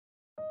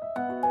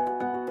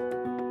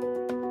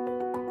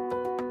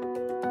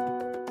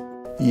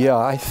Yeah,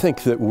 I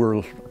think that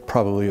we're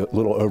probably a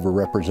little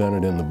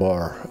overrepresented in the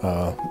bar.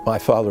 My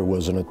father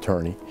was an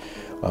attorney.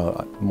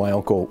 My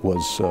uncle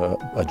was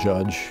a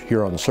judge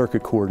here on the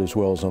circuit court as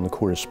well as on the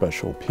Court of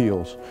Special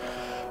Appeals.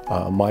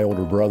 My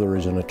older brother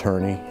is an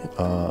attorney.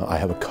 I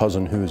have a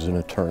cousin who is an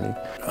attorney.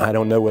 I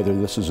don't know whether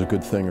this is a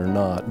good thing or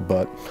not,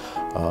 but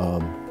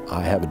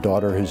I have a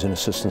daughter who's an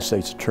assistant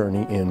state's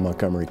attorney in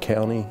Montgomery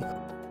County.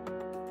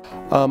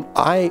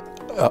 I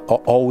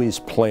always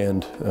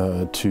planned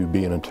to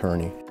be an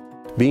attorney.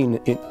 Being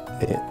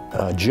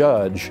a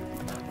judge,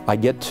 I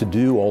get to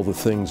do all the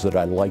things that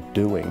I like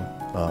doing.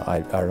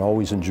 I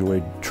always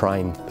enjoyed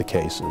trying the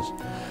cases,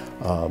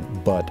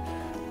 but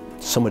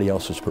somebody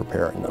else is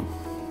preparing them.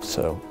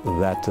 So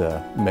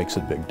that makes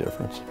a big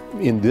difference.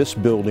 In this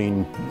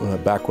building,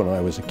 back when I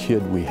was a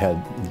kid, we had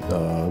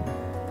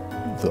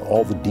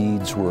all the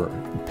deeds were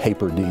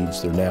paper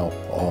deeds. They're now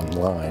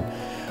online.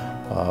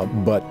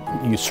 But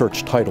you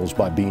search titles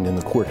by being in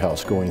the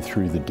courthouse, going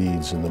through the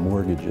deeds and the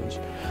mortgages.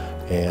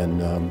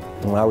 And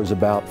when I was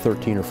about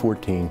 13 or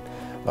 14,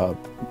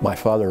 my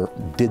father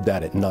did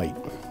that at night.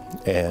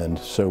 And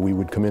so we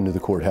would come into the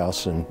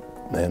courthouse and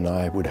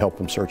I would help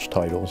him search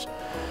titles.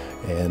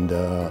 And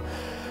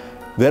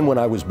then when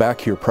I was back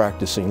here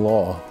practicing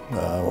law,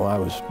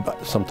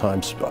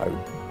 sometimes I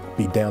would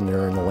be down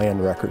there in the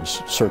land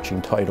records searching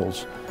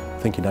titles,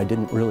 thinking I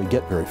didn't really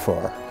get very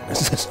far.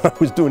 I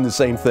was doing the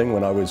same thing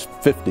when I was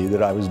 50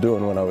 that I was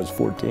doing when I was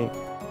 14.